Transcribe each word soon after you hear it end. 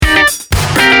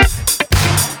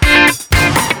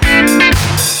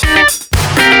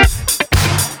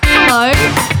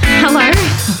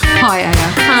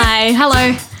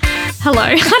Hello.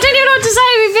 I don't even know what to say.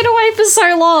 We've been away for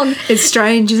so long. It's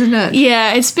strange, isn't it?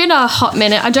 Yeah, it's been a hot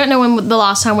minute. I don't know when the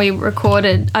last time we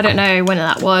recorded. I don't know when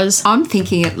that was. I'm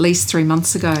thinking at least 3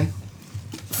 months ago.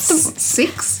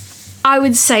 6? I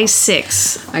would say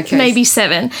 6. Okay. Maybe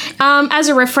 7. As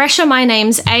a refresher, my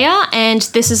name's Aya, and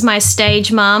this is my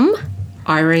stage mum.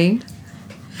 Irene.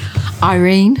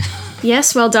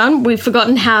 Yes, well done. We've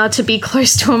forgotten how to be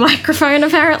close to a microphone,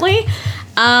 apparently.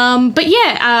 But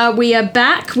yeah, we are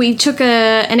back. We took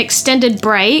an extended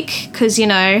break because, you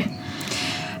know,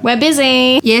 we're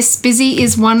busy. Yes, busy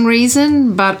is one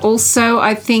reason, but also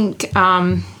I think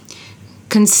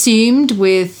consumed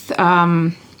with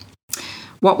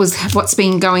what's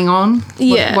been going on.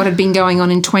 Yeah. What had been going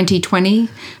on in 2020. I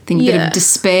think a bit of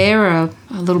despair, a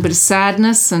little bit of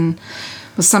sadness, and it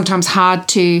was sometimes hard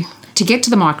to get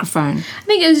to the microphone. I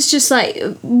think it was just hard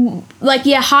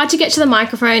to get to the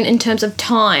microphone in terms of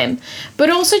time,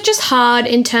 but also just hard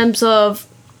in terms of,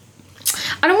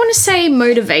 I don't want to say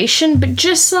motivation, but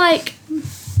just like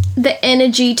the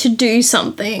energy to do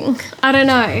something. I don't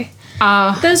know.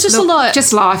 There's just a lot.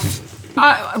 Just life. We're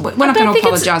not going to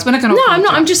apologise. We're not going to. No, I'm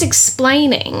not. I'm just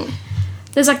explaining.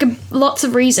 There's lots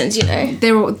of reasons, you know.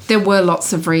 There were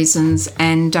lots of reasons,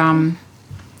 and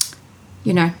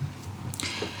you know,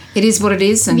 it is what it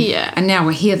is, and now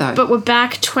we're here though. But we're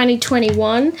back,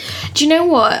 2021. Do you know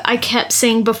what I kept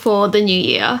saying before the new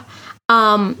year?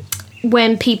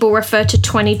 When people refer to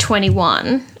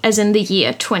 2021 as in the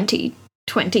year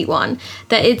 2021,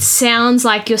 that it sounds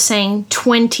like you're saying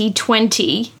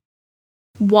 2021.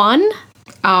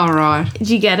 Oh, right. Did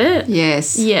you get it?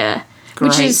 Yes. Yeah. Great.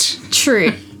 Which is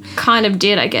true. Kind of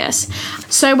did, I guess.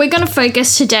 So we're going to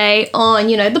focus today on,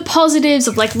 you know, the positives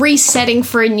of like resetting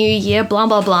for a new year, blah,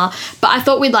 blah, blah. But I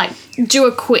thought we'd like do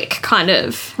a quick kind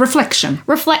of reflection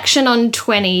on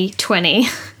 2020.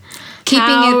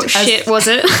 How shit was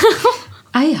it?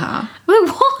 Well,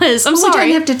 it was. I'm sorry.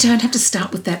 We don't have to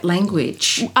start with that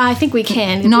language. I think we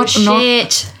can. Not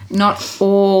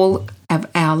all of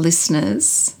our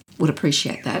listeners would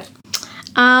appreciate that.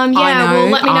 Well,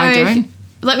 let me know. I don't.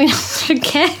 Let me know. I don't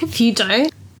care if you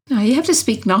don't. No, you have to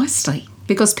speak nicely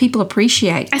because people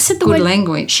appreciate good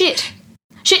language. Shit.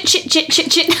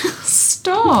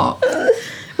 Stop.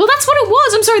 Well, that's what it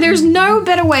was. I'm sorry. There's no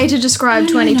better way to describe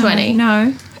 2020.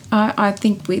 No. I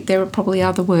think there are probably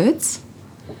other words.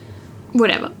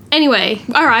 Whatever. Anyway,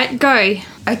 all right, go.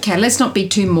 Okay, let's not be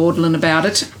too maudlin about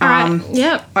it. All right.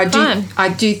 Yeah, fine. I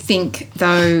do think,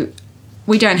 though,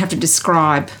 we don't have to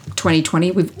describe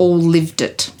 2020. We've all lived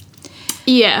it.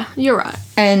 Yeah, you're right.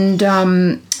 And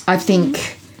I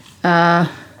think, there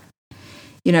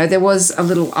was a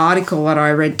little article that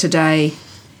I read today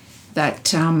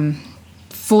that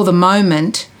for the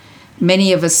moment,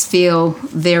 many of us feel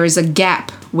there is a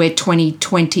gap where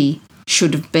 2020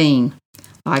 should have been.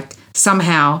 Like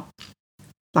somehow,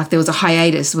 like there was a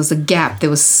hiatus, there was a gap,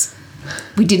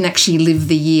 we didn't actually live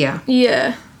the year.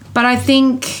 Yeah. But I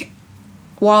think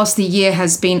whilst the year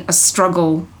has been a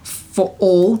struggle for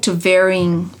all to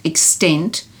varying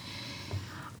extent,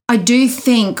 I do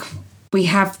think we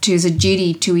have to, as a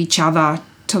duty to each other,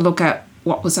 to look at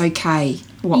what was okay,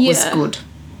 what was good.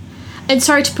 And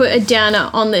sorry to put a downer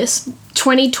on this,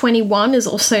 2021 is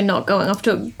also not going off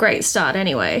to a great start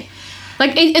anyway.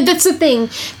 Like, that's the thing.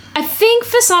 I think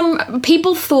for some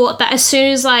people thought that as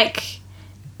soon as, like,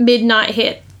 midnight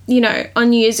hit, you know, on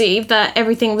New Year's Eve, that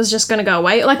everything was just going to go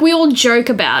away. Like, we all joke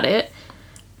about it.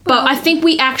 But I think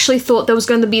we actually thought there was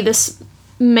going to be this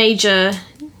major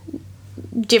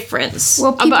difference.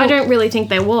 Well, but I don't really think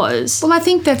there was. Well, I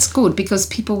think that's good because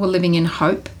people were living in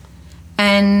hope.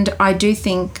 And I do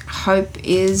think hope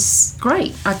is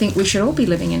great. I think we should all be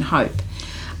living in hope.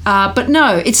 But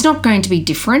no, it's not going to be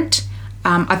different.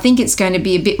 I think it's going to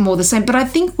be a bit more the same. But I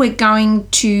think we're going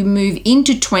to move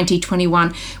into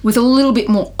 2021 with a little bit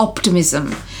more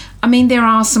optimism. I mean, there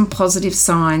are some positive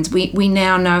signs. We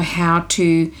now know how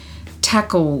to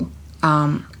tackle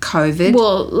COVID.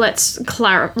 Well,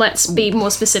 let's be more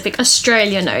specific.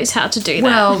 Australia knows how to do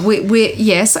that. Well,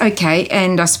 yes, okay,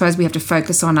 and I suppose we have to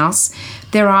focus on us.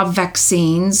 There are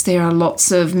vaccines. There are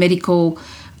lots of medical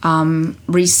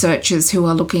researchers who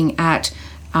are looking at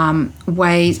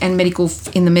ways, and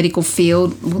in the medical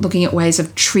field, looking at ways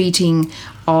of treating,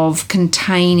 of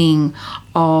containing,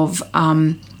 of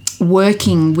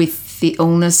working with the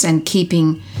illness and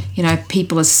keeping,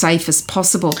 people as safe as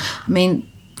possible. I mean,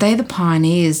 they're the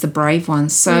pioneers, the brave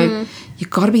ones. So you've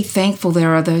got to be thankful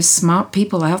there are those smart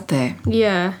people out there.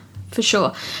 Yeah, for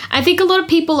sure. I think a lot of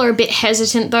people are a bit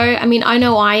hesitant, though. I mean, I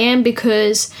know I am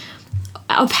because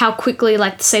of how quickly,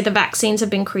 like, say, the vaccines have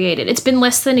been created. It's been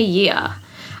less than a year.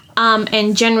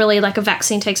 And generally, like, a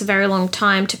vaccine takes a very long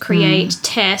time to create,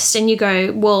 test, and you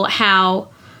go, well, how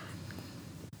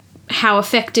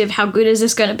effective, how good is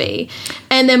this going to be?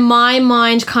 And then my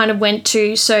mind kind of went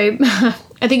to, so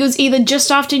I think it was either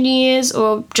just after New Year's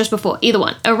or just before, either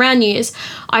one, around New Year's,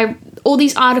 all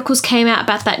these articles came out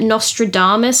about that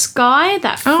Nostradamus guy,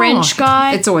 that French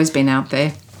guy. It's always been out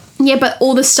there. Yeah, but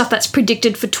all the stuff that's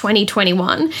predicted for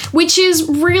 2021, which is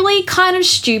really kind of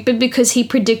stupid because he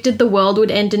predicted the world would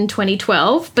end in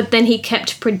 2012, but then he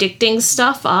kept predicting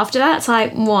stuff after that. It's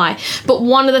like, why? But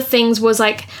one of the things was,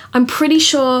 like, I'm pretty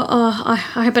sure, I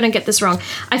hope I don't get this wrong.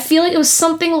 I feel like it was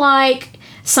something like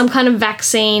some kind of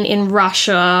vaccine in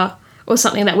Russia or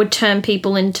something that would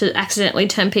accidentally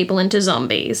turn people into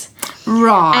zombies.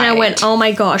 Right. And I went, oh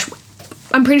my gosh,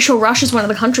 I'm pretty sure Russia's one of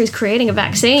the countries creating a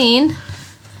vaccine.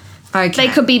 Okay.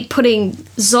 They could be putting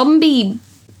zombie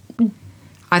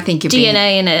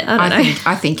DNA in it.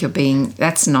 I think you're being,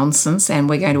 that's nonsense, and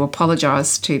we're going to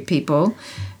apologise to people,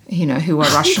 who are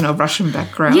Russian or Russian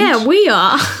background. Yeah, we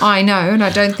are. I know, and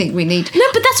I don't think we need. No,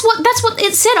 but that's what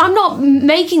it said. I'm not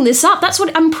making this up. That's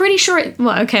what I'm pretty sure.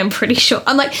 I'm pretty sure.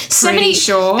 I'm like 70.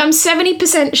 Sure. I'm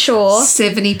 70% sure.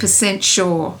 70%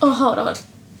 sure. Oh, hold on.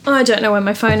 I don't know where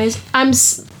my phone is.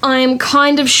 I'm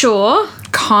kind of sure.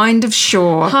 Kind of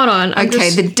sure. Hold on.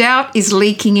 The doubt is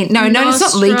leaking in. No, it's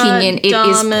not leaking in. It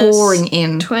is pouring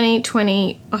in.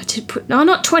 2020. I did put, no,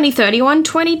 not 2031.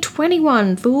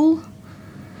 2021, fool.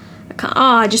 I can't. Oh,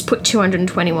 I just put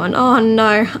 221. Oh,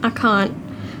 no. I can't.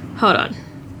 Hold on.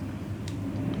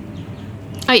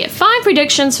 Oh, yeah. 5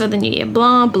 predictions for the new year.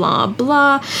 Blah, blah,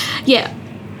 blah. Yeah.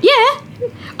 Yeah.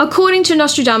 According to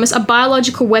Nostradamus, a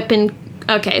biological weapon...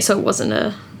 Okay, so it wasn't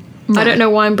a... No. I don't know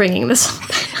why I'm bringing this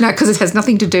up. No, because it has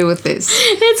nothing to do with this.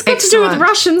 It's got to do with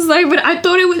Russians, though, but I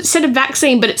thought it said a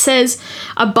vaccine, but it says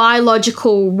a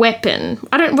biological weapon.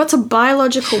 What's a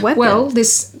biological weapon? Well,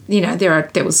 this,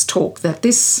 there was talk that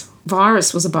this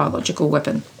virus was a biological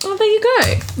weapon. Oh, there you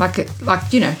go. Like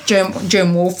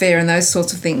germ warfare and those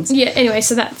sorts of things. Yeah, anyway,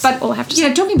 so that's all I have to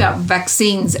say. Talking about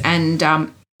vaccines, and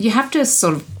you have to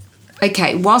sort of,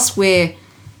 whilst we're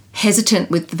hesitant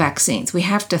with the vaccines, we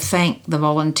have to thank the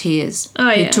volunteers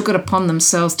who took it upon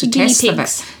themselves to test the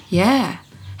vaccine. Yeah.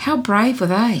 How brave were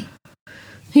they?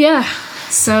 Yeah.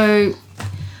 So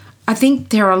I think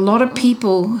there are a lot of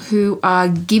people who are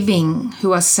giving,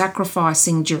 who are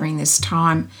sacrificing during this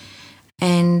time,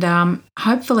 and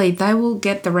hopefully they will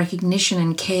get the recognition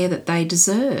and care that they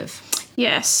deserve.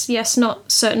 Yes,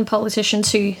 not certain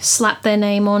politicians who slap their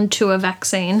name onto a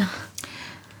vaccine.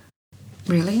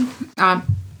 Really?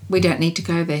 We don't need to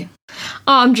go there.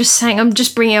 Oh, I'm just saying, I'm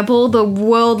just bringing up all the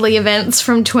worldly events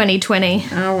from 2020.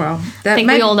 Oh, well. I think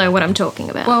we all know what I'm talking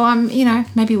about. Well,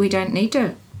 maybe we don't need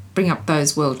to bring up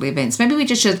those worldly events. Maybe we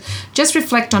just should just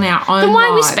reflect on our own lives. Then why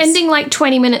are we spending like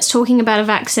 20 minutes talking about a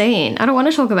vaccine? I don't want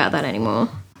to talk about that anymore.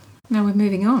 No, we're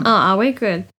moving on. Oh, are we?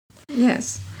 Good.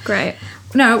 Yes. Great.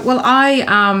 No, well,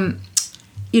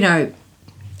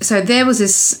 so there was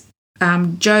this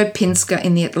Joe Pinsker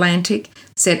in The Atlantic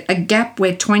said, a gap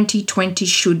where 2020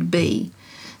 should be.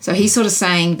 So he's sort of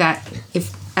saying that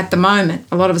if at the moment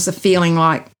a lot of us are feeling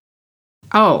like,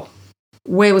 oh,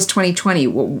 where was 2020?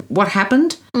 What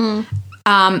happened?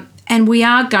 And we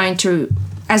are going to,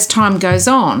 as time goes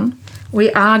on,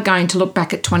 we are going to look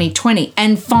back at 2020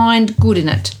 and find good in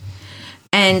it.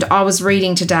 And I was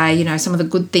reading today, some of the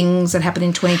good things that happened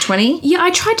in 2020. Yeah,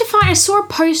 I saw a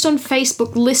post on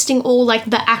Facebook listing all, like,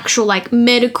 the actual, like,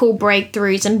 medical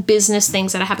breakthroughs and business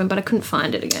things that happened, but I couldn't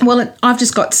find it again. Well, I've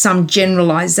just got some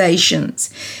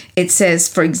generalisations. It says,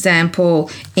 for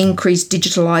example, increased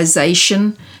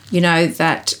digitalisation,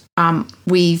 that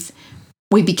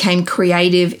we became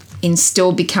creative in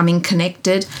still becoming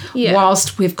connected,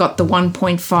 whilst we've got the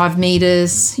 1.5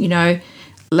 metres,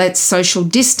 let's social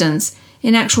distance.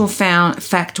 In actual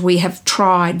fact, we have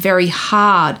tried very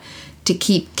hard to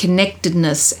keep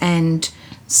connectedness, and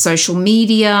social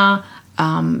media,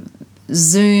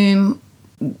 Zoom,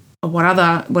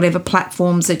 whatever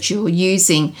platforms that you're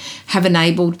using have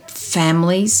enabled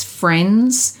families,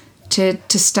 friends to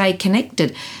stay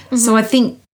connected. Mm-hmm. So I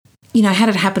think, had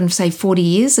it happened, say, 40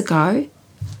 years ago,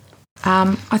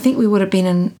 I think we would have been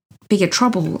in bigger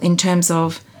trouble in terms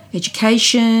of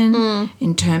education,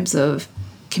 in terms of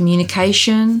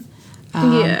communication.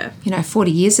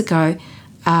 40 years ago,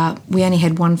 we only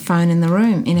had one phone in the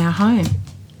room, in our home.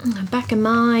 Back in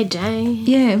my day.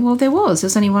 Yeah, well, there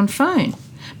was only one phone.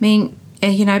 I mean,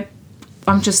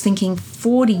 I'm just thinking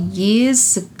 40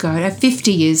 years ago,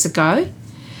 50 years ago,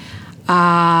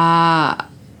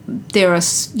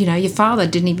 your father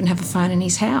didn't even have a phone in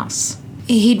his house.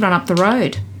 He'd run up the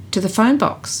road to the phone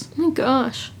box. Oh,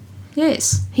 gosh.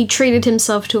 Yes. He treated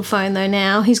himself to a phone, though,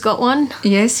 now. He's got one.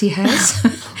 Yes, he has.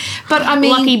 But I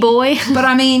mean... Lucky boy. But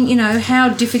I mean, you know, how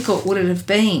difficult would it have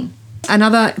been?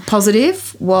 Another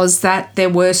positive was that there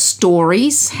were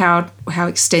stories, how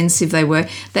extensive they were,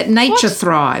 that nature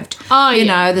thrived. Oh, you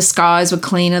know, the skies were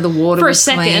cleaner, the water was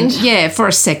clean. For a second. Yeah, for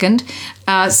a second.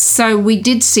 So we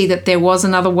did see that there was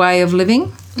another way of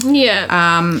living.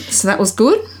 Yeah. So that was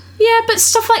good. Yeah, but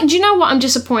stuff like, do you know what I'm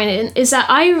disappointed in? Is that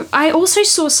I also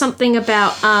saw something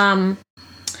about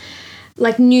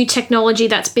like new technology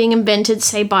that's being invented,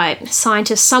 say, by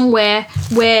scientists somewhere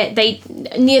where they,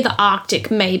 near the Arctic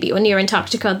maybe, or near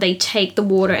Antarctica, they take the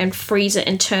water and freeze it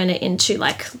and turn it into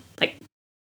like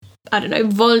I don't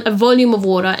know, a volume of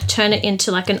water, turn it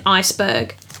into like an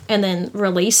iceberg and then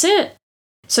release it.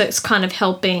 So it's kind of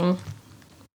helping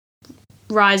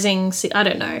rising sea, I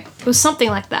don't know. It was something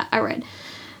like that I read.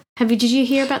 Did you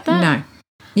hear about that? No.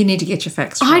 You need to get your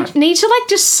facts right. I need to like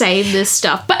just save this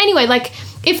stuff. But anyway, like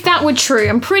if that were true,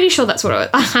 I'm pretty sure that's what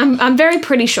I'm very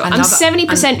pretty sure. I'm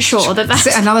 70% sure that's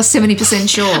another 70%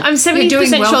 sure. I'm 70%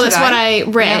 sure that's what I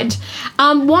read.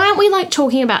 Yeah. Why aren't we like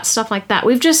talking about stuff like that?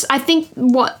 I think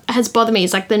what has bothered me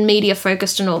is like the media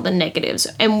focused on all the negatives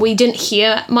and we didn't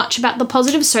hear much about the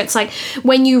positives. So it's like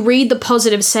when you read the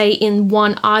positives, say in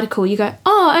one article, you go,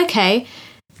 oh, okay.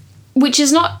 Which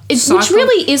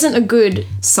really isn't a good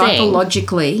thing.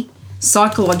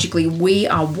 Psychologically, we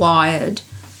are wired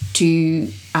to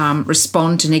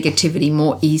respond to negativity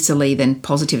more easily than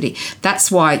positivity. That's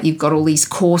why you've got all these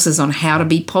courses on how to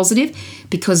be positive,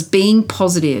 because being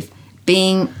positive,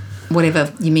 being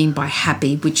whatever you mean by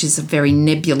happy, which is a very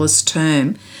nebulous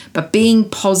term, but being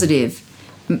positive,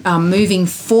 moving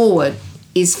forward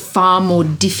is far more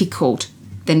difficult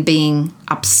than being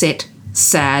upset,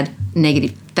 sad,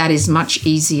 negative. That is much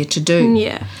easier to do.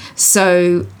 Yeah.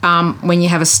 So when you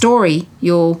have a story,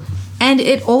 and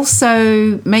it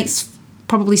also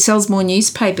probably sells more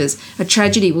newspapers. A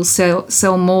tragedy will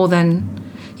sell more than,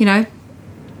 you know.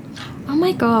 Oh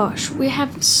my gosh, we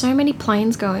have so many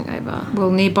planes going over.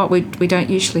 Well, nearby we don't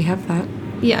usually have that.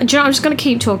 Yeah, do you know, I'm just going to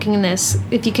keep talking in this.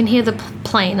 If you can hear the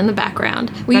plane in the background.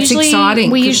 That's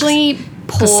exciting. We usually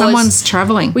pause. Someone's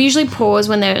travelling. We usually pause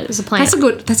when there is a plane. That's a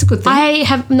good thing. I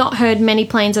have not heard many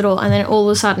planes at all, and then all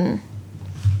of a sudden,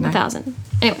 1,000.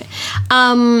 Anyway,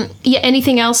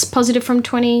 anything else positive from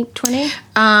 2020?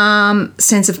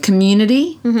 Sense of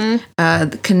community,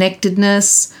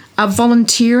 connectedness,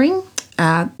 volunteering.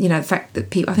 The fact that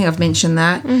people, I think I've mentioned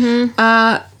that.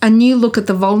 A new look at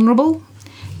the vulnerable.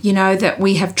 You know, that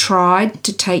we have tried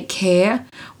to take care.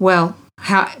 Well,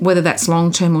 whether that's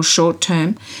long term or short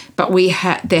term, but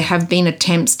there have been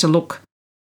attempts to look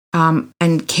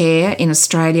and care in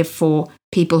Australia for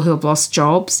people who have lost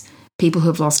jobs, people who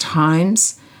have lost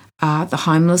homes, the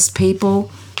homeless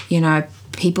people, you know,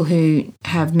 people who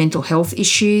have mental health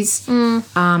issues.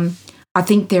 I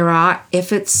think there are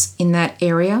efforts in that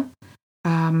area.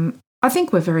 I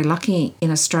think we're very lucky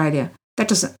in Australia.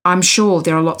 I'm sure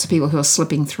there are lots of people who are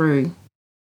slipping through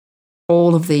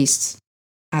all of these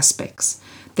aspects.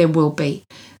 There will be.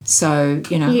 So,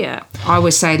 you know, I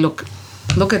always say, look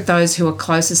at those who are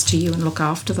closest to you and look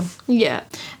after them. Yeah.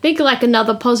 I think like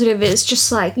another positive is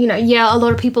just like, you know, a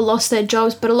lot of people lost their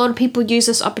jobs, but a lot of people use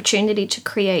this opportunity to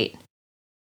create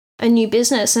a new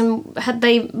business, and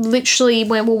they literally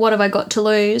went, well, what have I got to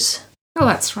lose? Oh,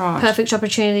 that's right. Perfect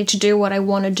opportunity to do what I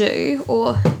want to do,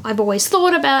 or I've always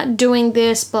thought about doing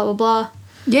this, blah, blah, blah.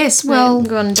 Yes, well...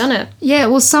 Gone and done it. Yeah,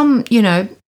 well, some, you know,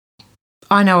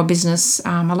 I know a business,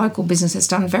 a local business has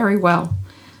done very well.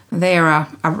 They're a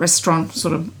restaurant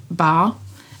sort of bar,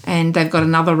 and they've got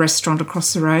another restaurant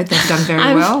across the road. They've done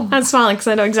very well. I'm smiling because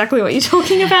I know exactly what you're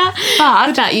talking about, but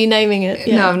without you naming it.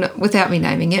 Yeah. No, without me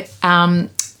naming it.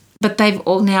 But they've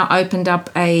all now opened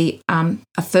up a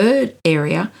third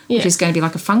area, which is going to be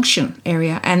like a function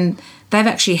area, and they've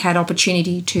actually had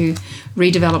opportunity to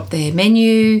redevelop their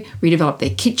menu, redevelop their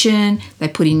kitchen. They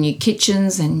put in new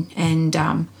kitchens, and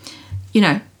you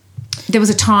know, there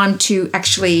was a time to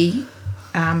actually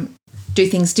do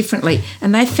things differently,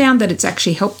 and they found that it's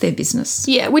actually helped their business.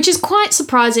 Yeah, which is quite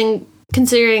surprising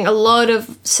considering a lot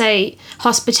of, say,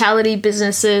 hospitality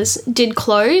businesses did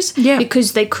close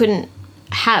because they couldn't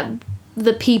have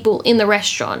the people in the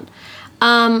restaurant.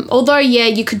 Although,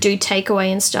 you could do takeaway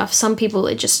and stuff. Some people,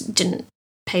 it just didn't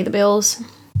pay the bills.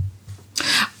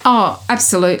 Oh,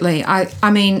 absolutely.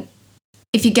 I mean,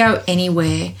 if you go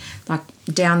anywhere, like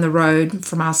down the road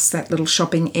from us, that little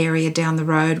shopping area down the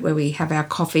road where we have our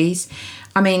coffees,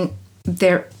 I mean,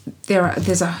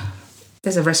 there's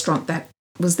a restaurant that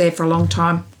was there for a long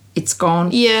time. It's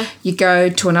gone. Yeah. You go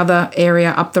to another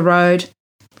area up the road,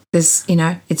 There's,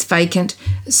 it's vacant.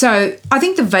 So I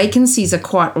think the vacancies are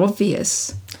quite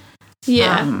obvious.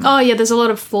 Yeah. There's a lot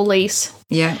of full lease.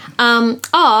 Yeah.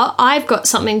 I've got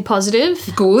something positive.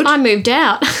 Good. I moved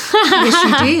out.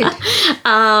 Yes, you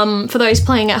did. For those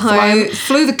playing at home.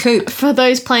 Flew the coop. For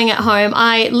those playing at home,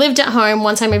 I lived at home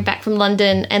once I moved back from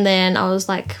London, and then I was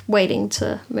like waiting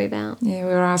to move out. Yeah,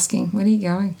 we were asking, when are you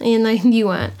going? No, you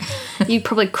weren't. You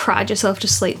probably cried yourself to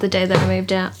sleep the day that I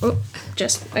moved out. Oop,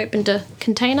 just opened a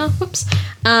container. Whoops.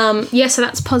 So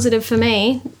that's positive for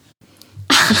me.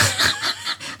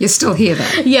 You're still here,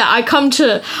 though. Yeah,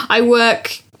 I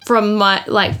work from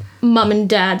my, mum and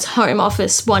dad's home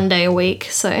office one day a week,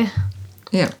 so.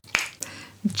 Yeah.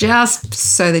 Just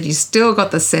so that you still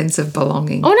got the sense of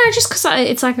belonging. Oh, no, just because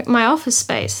it's like my office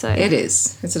space, so. It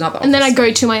is. It's another office. And then I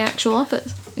go to my actual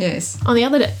office. Yes. On the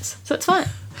other days, so it's fine.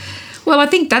 Well, I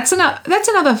think that's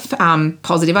another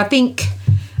positive. I think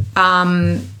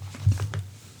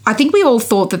we all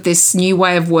thought that this new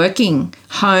way of working,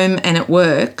 home and at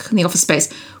work, in the office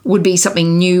space, would be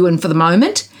something new and for the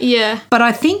moment. Yeah. But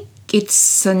I think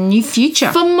it's a new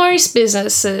future. For most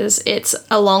businesses, it's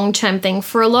a long-term thing.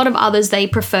 For a lot of others, they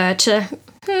prefer to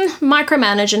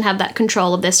micromanage and have that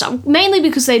control of their staff, mainly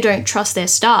because they don't trust their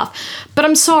staff. But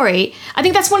I'm sorry, I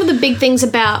think that's one of the big things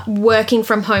about working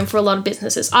from home for a lot of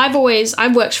businesses. I've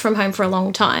worked from home for a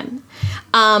long time.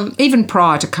 Even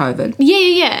prior to COVID.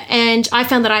 Yeah. And I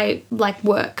found that I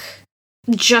work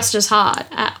just as hard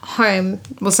at home.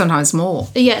 Well, sometimes more.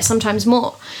 Yeah, sometimes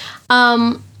more.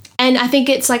 And I think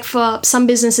it's for some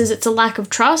businesses, it's a lack of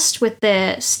trust with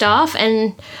their staff.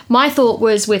 And my thought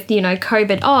was with,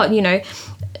 COVID,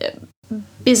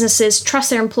 businesses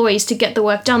trust their employees to get the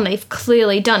work done. They've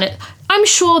clearly done it. I'm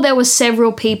sure there were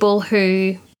several people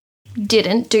who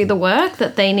didn't do the work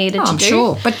that they needed to do. I'm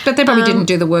sure. But they probably didn't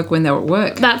do the work when they were at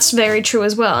work. That's very true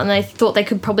as well. And they thought they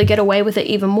could probably get away with it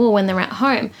even more when they're at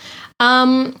home.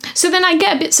 So then I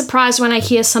get a bit surprised when I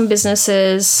hear some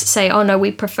businesses say, oh, no,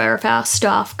 we prefer if our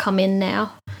staff come in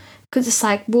now. Because it's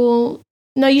well,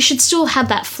 no, you should still have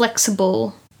that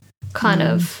flexible kind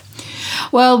of...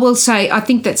 Well, we'll say I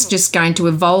think that's just going to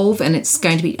evolve and it's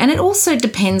going to be... And it also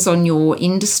depends on your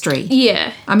industry.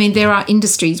 Yeah. I mean, there are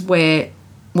industries where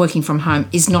working from home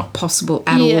is not possible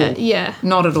at all. Yeah.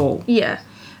 Not at all. Yeah.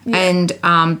 And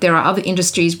there are other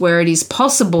industries where it is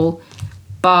possible,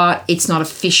 but it's not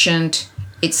efficient.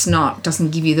 It's not, doesn't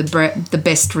give you the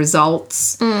best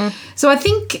results. So I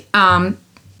think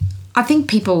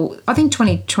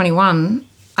 2021,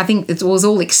 I think it was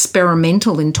all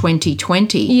experimental in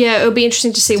 2020. Yeah, it'll be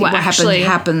interesting to see what actually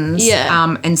happens.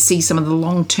 Yeah. And see some of the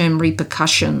long-term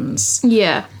repercussions.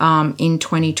 Yeah. In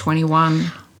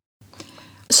 2021.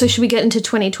 So should we get into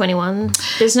 2021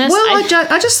 business? Well,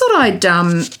 I just thought I'd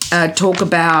talk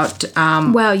about...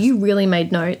 wow, you really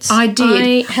made notes. I did.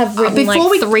 I have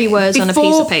written 3 words on a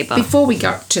piece of paper. Before we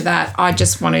go to that, I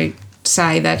just want to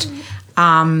say that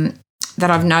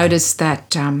that I've noticed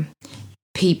that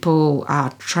people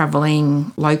are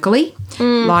travelling locally.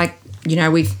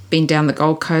 We've been down the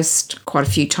Gold Coast quite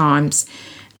a few times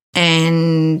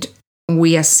and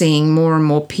we are seeing more and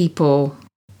more people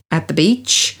at the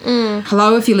beach.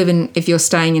 Hello, if you're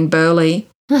staying in Burleigh.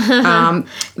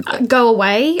 Go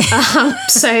away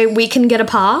so we can get a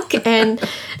park and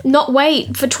not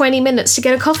wait for 20 minutes to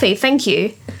get a coffee. Thank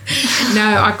you.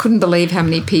 No, I couldn't believe how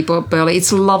many people at Burleigh.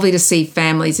 It's lovely to see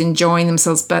families enjoying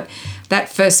themselves, but that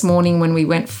first morning when we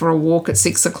went for a walk at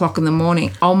 6 o'clock in the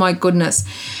morning, oh my goodness,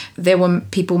 there were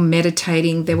people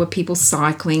meditating, there were people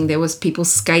cycling, there was people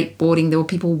skateboarding, there were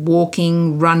people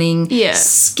walking, running,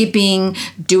 skipping,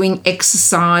 doing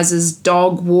exercises,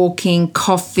 dog walking,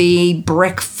 coffee,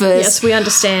 breakfast. Yes, we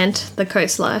understand the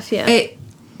coast life,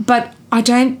 But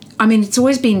it's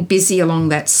always been busy along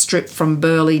that strip from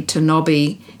Burleigh to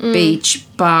Nobby Beach,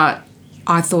 but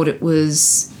I thought it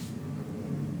was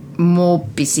more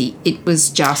busy. It was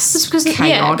just chaotic.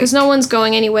 Yeah, because no one's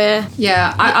going anywhere.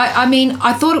 Yeah,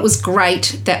 I thought it was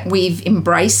great that we've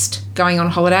embraced going on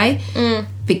holiday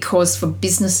because for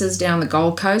businesses down the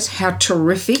Gold Coast, how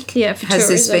terrific for has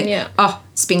this tourism, been? yeah. Oh,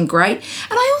 it's been great.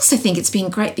 And I also think it's been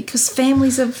great because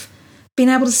families have been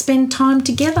able to spend time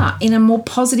together in a more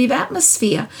positive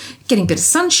atmosphere, getting a bit of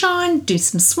sunshine, do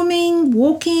some swimming,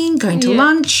 walking, going to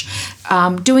lunch,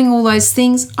 doing all those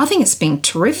things. I think it's been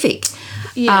terrific.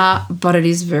 Yeah. But it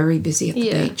is very busy at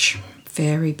the beach.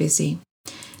 Very busy.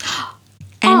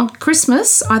 And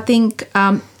Christmas, I think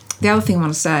the other thing I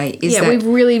want to say is that... we've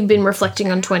really been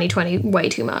reflecting on 2020 way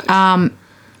too much.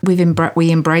 We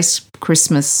embrace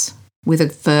Christmas with a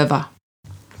fervour.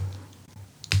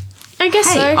 I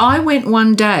guess so. I went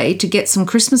one day to get some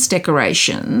Christmas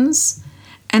decorations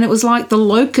and it was like the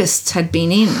locusts had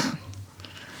been in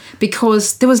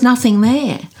because there was nothing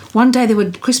there. One day there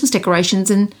were Christmas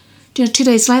decorations and 2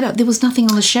 days later there was nothing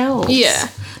on the shelves. Yeah.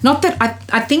 Not that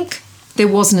I think there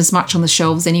wasn't as much on the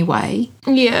shelves anyway.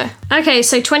 Yeah. Okay,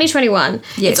 so 2021.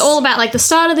 Yes. It's all about, like, the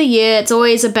start of the year. It's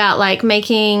always about, like,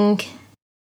 making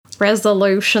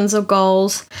resolutions or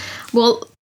goals. Well,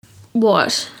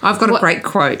 what? I've got a great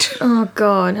quote. Oh,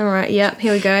 God. All right. Yep.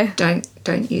 Here we go.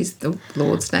 Don't use the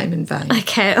Lord's name in vain.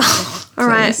 Okay. All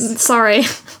right. Sorry.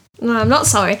 No, I'm not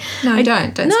sorry. No,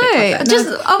 don't. Don't speak like that.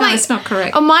 No, it's not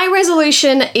correct. My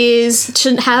resolution is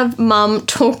to have Mum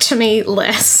talk to me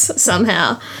less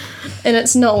somehow. And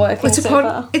it's not working It's a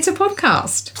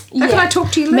podcast. How can I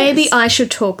talk to you less? Maybe I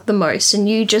should talk the most and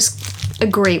you just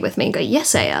agree with me and go,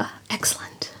 yes, Aya.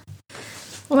 Excellent.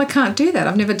 Well, I can't do that.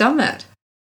 I've never done that.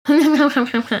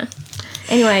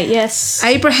 Anyway, yes.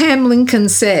 Abraham Lincoln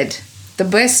said, the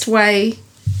best way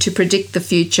to predict the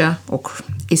future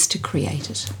is to create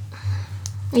it.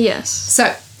 Yes.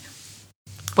 So,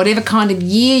 whatever kind of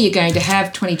year you're going to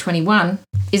have, 2021,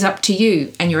 is up to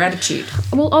you and your attitude.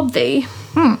 Well, obvi.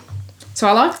 So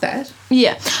I like that.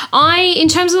 Yeah. In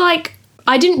terms of, like,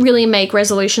 I didn't really make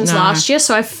resolutions last year,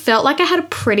 so I felt like I had a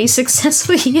pretty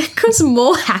successful year because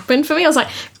more happened for me. I was like,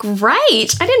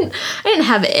 great. I didn't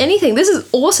have anything. This is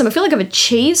awesome. I feel like I've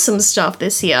achieved some stuff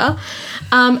this year.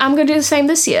 I'm going to do the same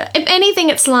this year. If anything,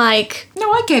 it's like...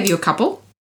 No, I gave you a couple.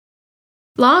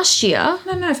 Last year?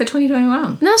 No, for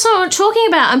 2021. No, that's not what I'm talking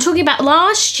about. I'm talking about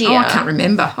last year. Oh, I can't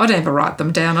remember. I don't ever write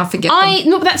them down. I forget them.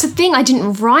 No, but that's the thing. I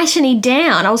didn't write any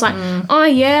down. I was like, oh,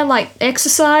 yeah, like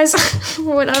exercise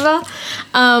or whatever.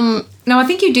 No, I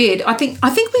think you did. I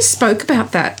think we spoke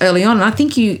about that early on. And I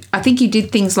think you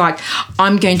did things like,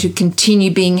 I'm going to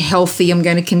continue being healthy. I'm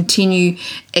going to continue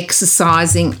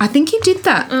exercising. I think you did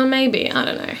that. Maybe. I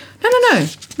don't know. No.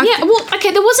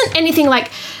 There wasn't anything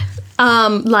like...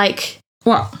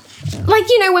 What? Like,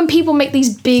 you know, when people make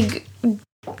these big,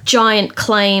 giant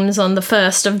claims on the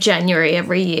 1st of January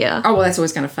every year. Oh, well, that's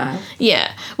always going to fail.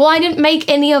 Yeah. Well, I didn't make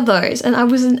any of those, and I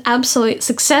was an absolute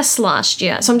success last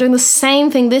year. So I'm doing the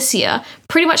same thing this year.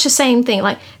 Pretty much the same thing.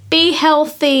 Like, be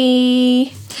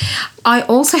healthy. I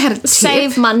also had a tip.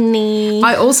 Save money.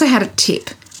 I also had a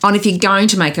tip on if you're going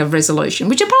to make a resolution,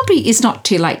 which it probably is not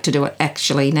too late to do it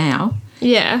actually now.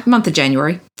 Yeah. Month of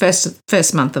January,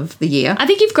 first month of the year. I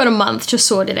think you've got a month to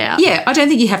sort it out. Yeah, I don't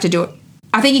think you have to do it.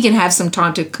 I think you can have some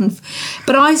time to...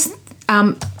 But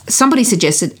somebody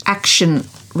suggested action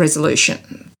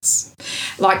resolutions.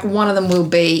 Like one of them will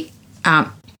be,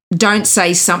 don't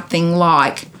say something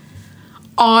like,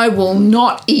 I will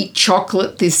not eat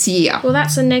chocolate this year. Well,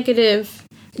 that's a negative.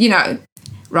 You know,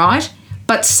 right?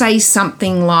 But say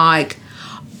something like,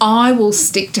 I will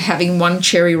stick to having one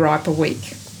cherry ripe a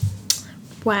week.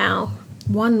 Wow.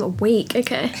 1 week.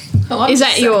 Okay. Well, is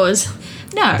that yours?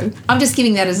 No. I'm just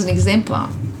giving that as an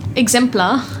exemplar.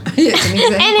 Exemplar? Yes, an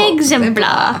example. An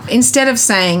exemplar. Instead of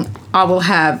saying, I will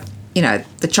have,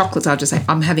 the chocolates, I'll just say,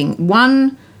 I'm having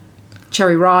one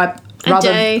cherry ripe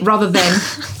rather than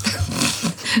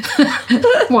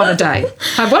one a day.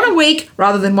 Have one a week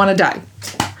rather than one a day.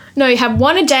 No, you have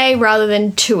 1 a day rather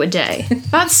than 2 a day.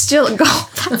 That's still a goal.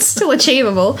 That's still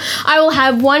achievable. I will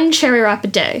have 1 cherry ripe a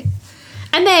day.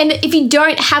 And then if you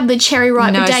don't have the cherry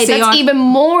ripe a day, that's even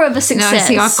more of a success.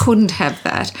 No, I couldn't have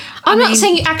that. I'm not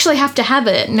saying you actually have to have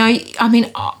it. No, I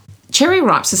mean, cherry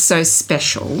ripes are so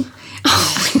special.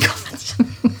 Oh, my God.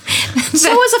 So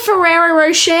was a Ferrero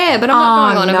Rocher, but I'm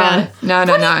not going on about it. No.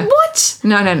 What?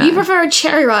 No. You prefer a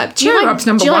cherry ripe. Cherry ripe's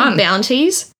number one. Do you like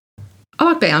Bounties? I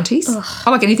like Bounties. Ugh. I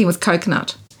like anything with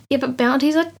coconut. Yeah, but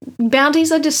Bounties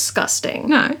are disgusting.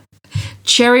 No.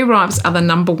 Cherry ripes are the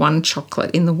number 1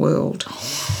 chocolate in the world.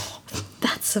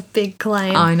 That's a big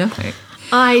claim. I know.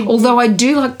 Although I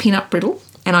do like peanut brittle,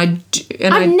 and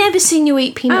I've never seen you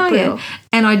eat peanut brittle. Yeah.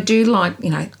 And I do like,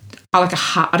 I like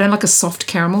I don't like a soft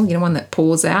caramel, one that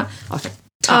pours out. I like a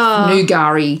tough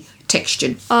nougat-y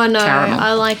textured caramel.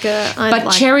 I like But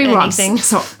cherry ripes.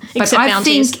 But I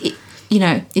Bounties. think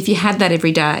if you had that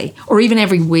every day or even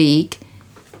every week,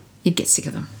 you'd get sick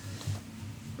of them.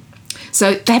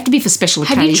 So they have to be for special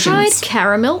occasions. Have you tried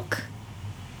Caramilk?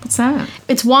 What's that?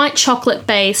 It's white chocolate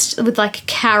based with like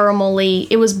caramelly.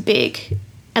 It was big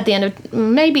at the end of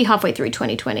maybe halfway through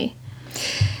 2020.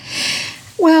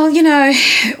 Well,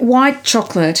 white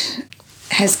chocolate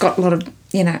has got a lot of,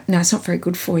 no, it's not very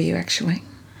good for you actually.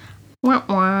 Wah,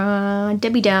 wah,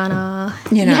 Debbie Downer.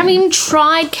 You haven't even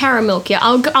tried Caramilk yet.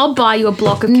 I'll buy you a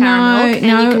block of Caramilk and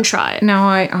you can try it. No,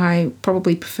 I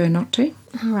probably prefer not to.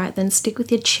 All right, then stick with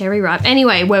your cherry ripe.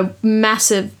 Anyway, we're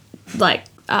massive,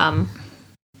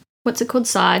 what's it called?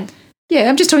 Yeah,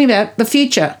 I'm just talking about the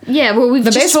future. Yeah, well, we've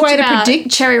The just best talked way to about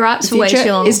predict cherry ripes the for way future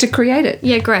too long. is to create it.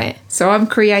 Yeah, great. So I'm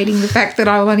creating the fact that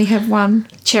I'll only have one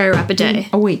Cherry ripe a day.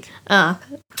 a week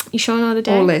You sure not a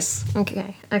day? or less.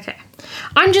 Okay.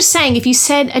 I'm just saying, if you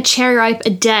said a cherry ripe a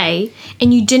day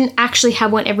and you didn't actually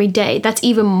have one every day, that's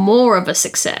even more of a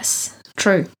success.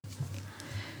 True.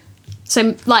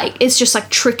 So, like, it's just like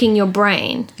tricking your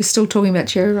brain. You're still talking about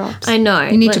cherry ripes. I know.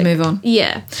 You need to move on.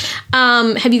 Yeah.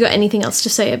 Have you got anything else to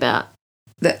say about?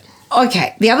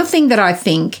 Okay. The other thing that I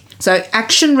think, so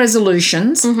action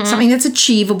resolutions, something that's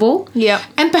achievable. Yeah.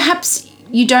 And perhaps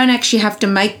you don't actually have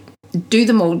to do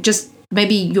them all. Just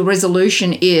maybe your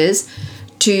resolution is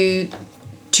to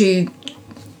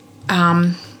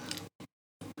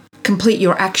complete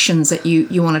your actions that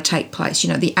you want to take place,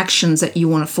 the actions that you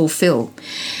want to fulfill.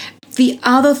 The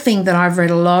other thing that I've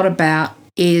read a lot about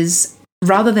is,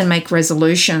 rather than make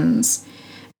resolutions,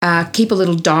 keep a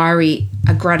little diary,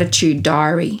 a gratitude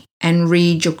diary, and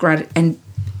read your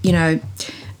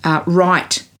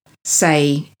write,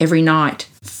 say, every night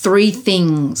 3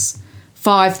 things,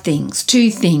 5 things, 2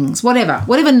 things,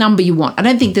 whatever number you want. I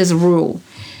don't think there's a rule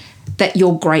that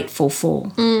you're grateful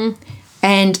for.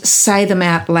 And say them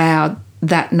out loud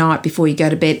that night before you go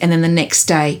to bed, and then the next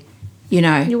day,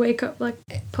 you wake up like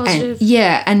positive.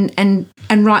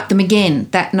 And write them again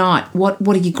that night. What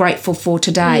are you grateful for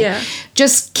today? Yeah.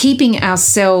 Just keeping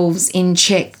ourselves in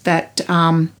check that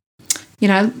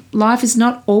life is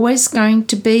not always going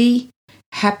to be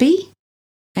happy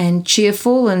and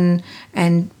cheerful and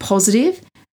positive.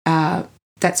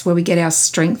 That's where we get our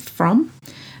strength from.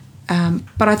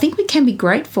 But I think we can be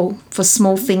grateful for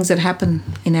small things that happen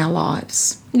in our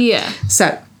lives. Yeah.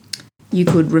 So you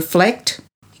could reflect.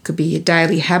 It could be a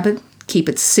daily habit. Keep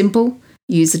it simple.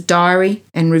 Use a diary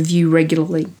and review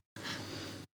regularly.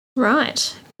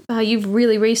 Right. You've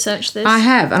really researched this. I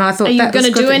have, and I thought, are you going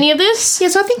to do any of this?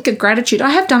 Yes, I think gratitude. I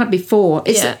have done it before.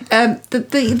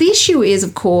 The issue is,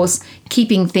 of course,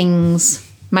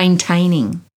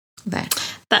 maintaining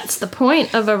that. That's the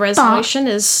point of a resolution.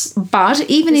 But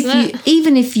even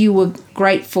if you were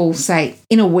grateful, say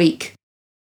in a week,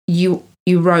 you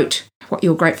wrote what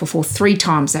you're grateful for 3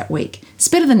 times that week. It's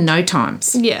better than no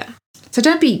times. Yeah. So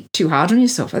don't be too hard on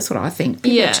yourself. That's what I think.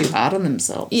 People are too hard on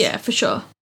themselves. Yeah, for sure.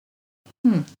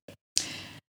 I've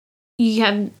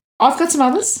got some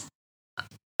others.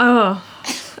 Oh.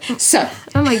 So.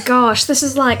 Oh my gosh, this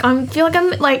is like, I feel like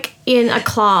I'm like in a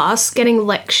class getting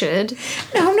lectured.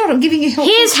 No, I'm not. I'm giving you help.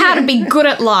 Here's how to be good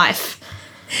at life.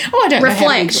 Oh, I don't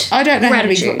Reflect. know. I don't know how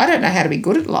to be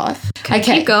good at life. Okay.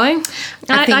 Keep going.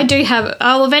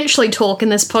 I'll eventually talk in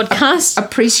this podcast.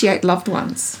 Appreciate loved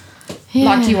ones. Yeah.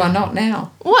 Like you are not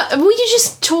now. What? Were you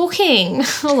just talking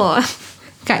a lot?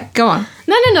 Okay, go on.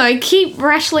 No. Keep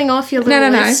rattling off your little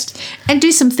list. No. And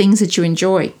do some things that you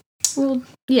enjoy. Well,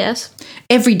 yes.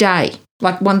 Every day.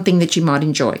 Like one thing that you might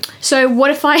enjoy. So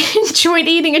what if I enjoyed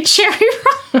eating a cherry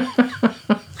ripe?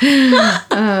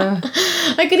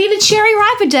 I could eat a cherry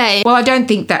ripe a day. Well, I don't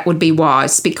think that would be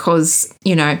wise because,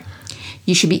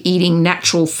 you should be eating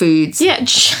natural foods. Yeah.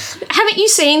 Haven't you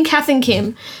seen Kath and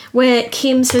Kim, where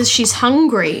Kim says she's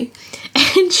hungry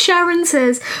and Sharon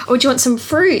says, oh, do you want some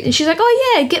fruit? And she's like,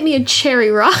 oh, yeah, get me a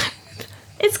cherry ripe.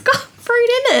 It's got fruit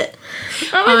in it.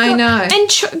 Oh I know. And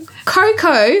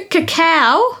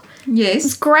cacao. Yes.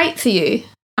 It's great for you.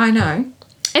 I know. And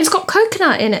it's got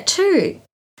coconut in it too.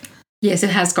 Yes,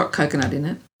 it has got coconut in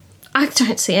it. I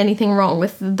don't see anything wrong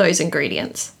with those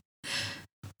ingredients.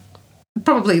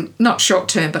 Probably not short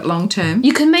term, but long term.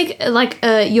 You can make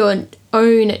your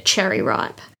own cherry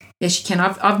ripe. Yes, you can.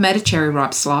 I've made a cherry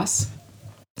ripe slice.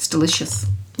 It's delicious.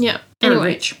 Yeah. Very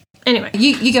rich. Anyway.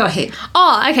 You go ahead.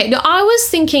 Oh, okay. No, I was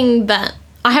thinking that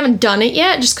I haven't done it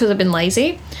yet just because I've been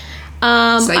lazy.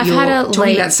 So you're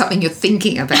talking about something you're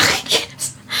thinking about.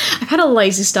 Yes. I've had a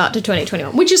lazy start to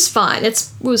 2021, which is fine.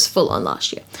 It was full on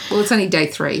last year. Well, it's only day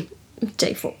 3.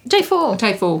 Day 4. Day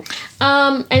 4.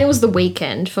 And it was the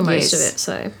weekend for most of it,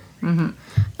 so.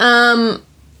 Mm-hmm.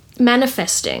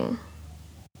 Manifesting.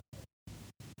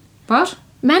 What?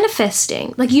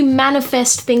 Manifesting. Like you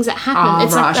manifest things that happen.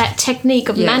 It's like that technique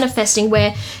of manifesting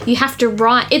where you have to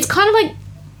write. It's kind of like...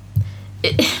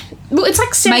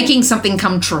 it's like... making something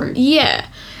come true. Yeah.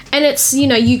 And it's,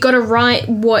 you got to write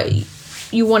what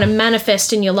you want to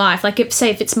manifest in your life. Like if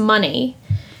it's money...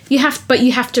 You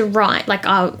have to write, like,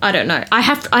 I don't know.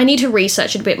 I need to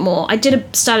research it a bit more. I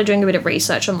started doing a bit of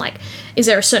research on, like, is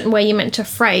there a certain way you're meant to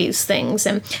phrase things?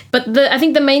 But I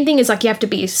think the main thing is, like, you have to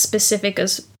be as specific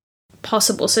as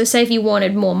possible. So say if you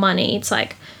wanted more money, it's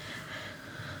like,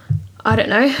 I don't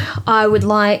know, I would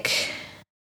like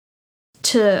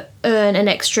to earn an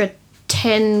extra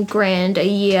 10 grand a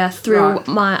year through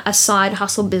Right. a side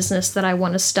hustle business that I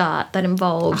want to start that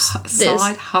involves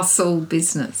Side hustle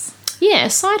business. Yeah,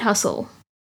 side hustle.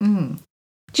 Do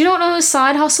you know what a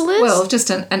side hustle is? Well, just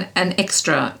an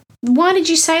extra. Why did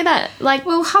you say that? Like,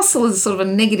 Well, hustle is sort of a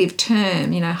negative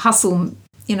term, hustle,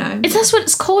 that's what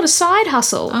it's called, a side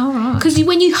hustle. Oh, right. Because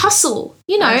when you hustle,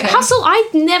 Okay. hustle, I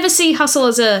never see hustle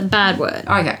as a bad word.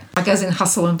 Okay. Like as in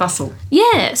hustle and bustle.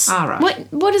 Yes. All right.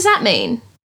 What does that mean?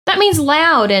 That means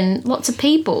loud and lots of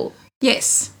people.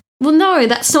 Yes. Well, no,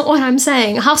 that's not what I'm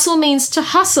saying. Hustle means to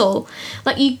hustle.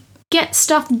 Like, you get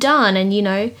stuff done and,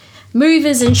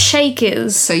 movers and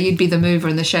shakers. So you'd be the mover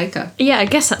and the shaker. Yeah, I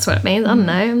guess that's what it means. I don't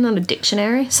know. I'm not a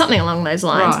dictionary. Something along those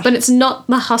lines. Right. But it's not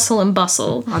the hustle and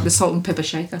bustle. Like the salt and pepper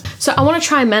shaker. So I want to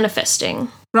try manifesting.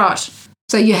 Right.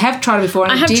 So you have tried it before.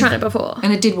 And I have tried it before.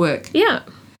 And it did work. Yeah.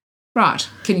 Right.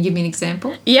 Can you give me an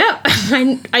example? Yeah.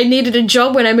 I needed a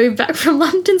job when I moved back from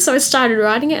London, so I started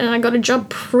writing it and I got a job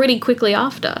pretty quickly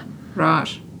after.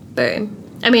 Right. Boom.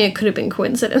 I mean, it could have been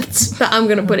coincidence, but I'm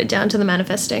going to put it down to the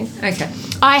manifesting. Okay.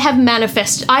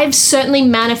 I've certainly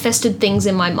manifested things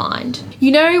in my mind.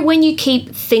 You know, when you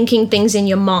keep thinking things in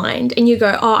your mind and you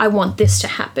go, oh, I want this to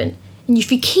happen. And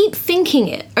if you keep thinking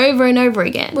it over and over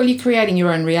again. Well, you're creating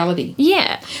your own reality.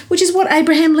 Yeah. Which is what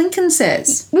Abraham Lincoln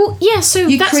says. Well, yeah, so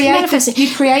that's manifesting.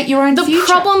 You create your own future. The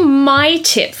problem, my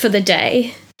tip for the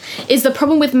day, is the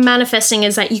problem with manifesting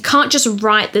is that you can't just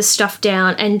write this stuff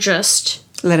down and just...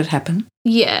 Let it happen.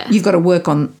 Yeah. You've got to work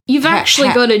on... You've actually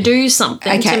got to do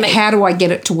something to make... how do I get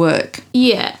it to work?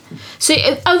 Yeah. So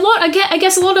I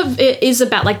guess a lot of it is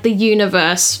about, like, the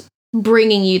universe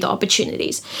bringing you the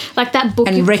opportunities. Like that book...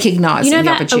 And recognising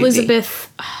the opportunity.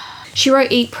 Elizabeth... She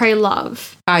wrote Eat, Pray,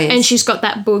 Love. Oh, yes. And she's got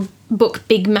that book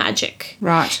Big Magic.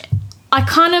 Right. I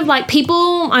kind of like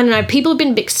people have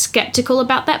been a bit skeptical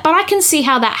about that, but I can see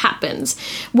how that happens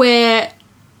where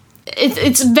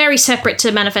it's very separate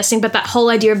to manifesting, but that whole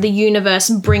idea of the universe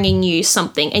bringing you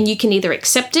something and you can either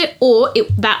accept it or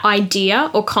that idea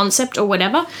or concept or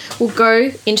whatever will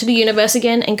go into the universe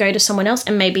again and go to someone else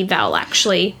and maybe they'll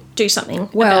actually do something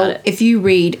about it. If you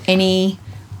read any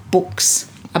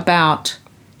books about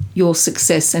your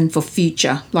success and for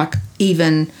future, like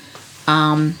even...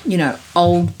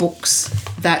 old books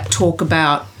that talk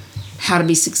about how to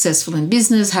be successful in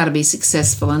business, how to be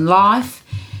successful in life.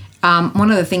 One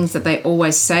of the things that they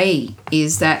always say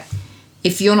is that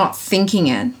if you're not thinking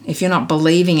it, if you're not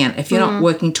believing it, if you're not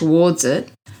working towards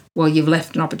it, well, you've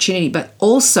left an opportunity. But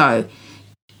also,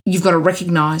 you've got to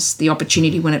recognise the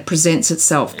opportunity when it presents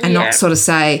itself and not sort of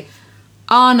say,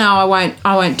 oh, no,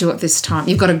 I won't do it this time.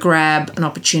 You've got to grab an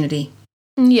opportunity.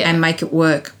 Yeah. And make it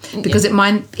work because it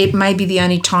may be the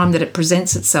only time that it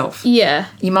presents itself. Yeah.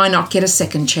 You might not get a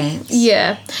second chance.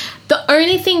 Yeah. The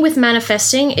only thing with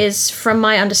manifesting is, from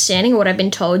my understanding, what I've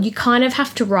been told, you kind of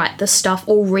have to write the stuff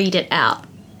or read it out.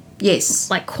 Yes.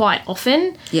 Like quite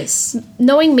often. Yes.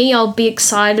 Knowing me, I'll be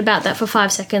excited about that for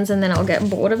 5 seconds and then I'll get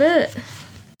bored of it.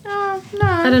 No.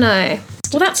 I don't know.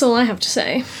 Well, that's all I have to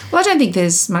say. Well, I don't think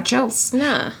there's much else.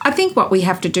 No. I think what we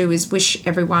have to do is wish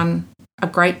everyone a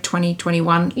great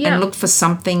 2021 and look for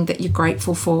something that you're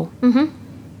grateful for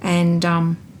and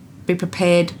be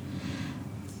prepared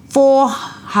for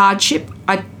hardship.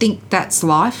 I think that's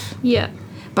life. Yeah.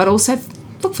 But also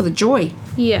look for the joy.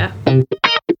 Yeah. I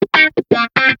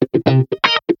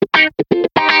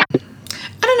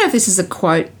don't know if this is a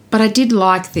quote, but I did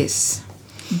like this.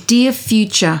 Dear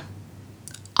future,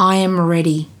 I am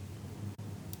ready.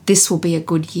 This will be a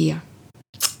good year.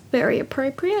 Very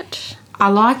appropriate. I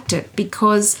liked it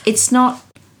because it's not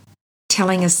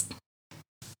telling us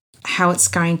how it's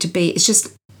going to be. It's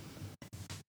just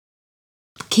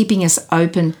keeping us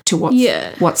open to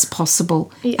what's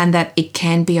possible and that it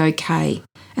can be okay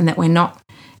and that we're not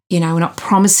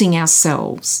promising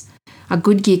ourselves. A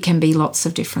good year can be lots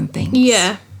of different things.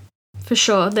 Yeah, for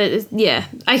sure.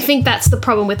 I think that's the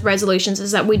problem with resolutions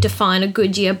is that we define a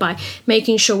good year by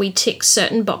making sure we tick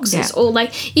certain boxes or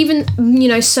like even,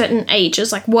 certain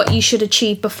ages, like what you should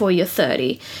achieve before you're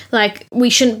 30. Like we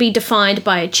shouldn't be defined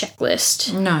by a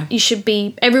checklist. No.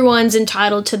 Everyone's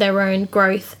entitled to their own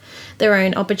growth, their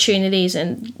own opportunities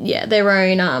and their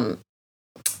own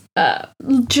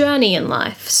journey in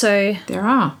life. So there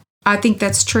are. I think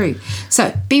that's true.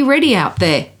 So be ready out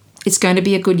there. It's going to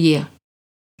be a good year.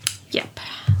 Yep.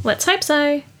 Let's hope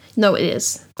so. No, it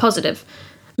is. Positive.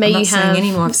 I'm not saying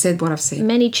anymore. I've said what I've said.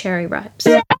 Many cherry ripes.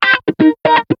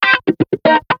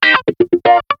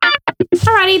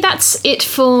 Alrighty, that's it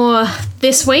for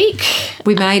this week.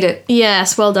 We made it.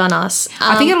 Yes, well done us.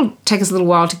 I think it'll take us a little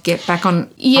while to get back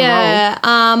on a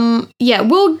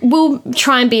roll. We'll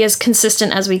try and be as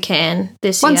consistent as we can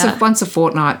this year. Once a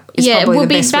fortnight is probably we'll the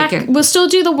be best back. we can. We'll still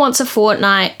do the once a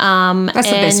fortnight. That's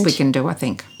the best we can do, I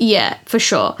think. Yeah, for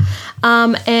sure.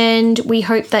 And we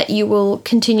hope that you will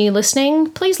continue listening.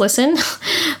 Please listen.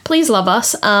 Please love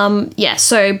us.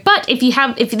 But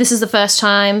if this is the first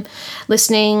time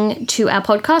listening to our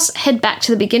podcast, head back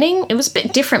to the beginning. It was a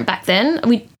bit different back then.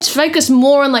 We focused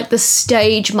more on like the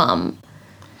stage mum.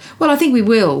 Well, I think we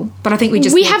will, but I think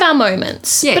we have our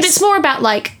moments. Yes. But it's more about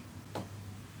like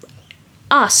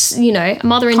us,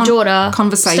 mother and daughter,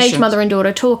 conversation, stage mother and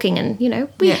daughter talking, and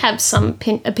we have some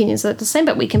opinions that are the same,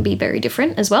 but we can be very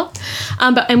different as well.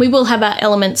 And we will have our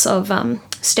elements of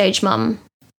stage mum,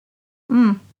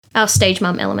 our stage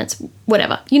mum elements,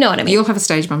 whatever, you know what I mean. You'll have a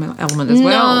stage mum element as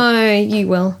well. No, you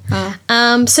will.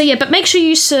 But make sure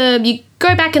you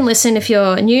go back and listen if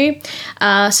you're new.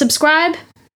 Subscribe,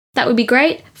 that would be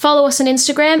great. Follow us on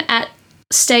Instagram at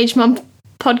Stage Mum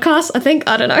Podcast.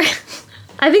 I don't know.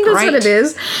 I think that's what it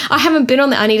is. I haven't been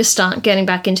on that. I need to start getting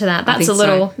back into that. That's a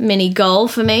little mini goal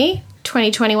for me,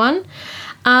 2021.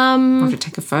 I'll have to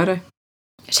take a photo.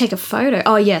 Take a photo?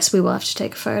 Oh, yes, we will have to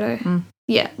take a photo.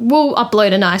 Yeah, we'll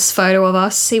upload a nice photo of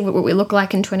us, see what we look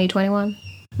like in 2021.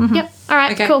 Yep. All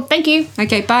right, cool. Thank you.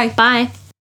 Okay, bye. Bye.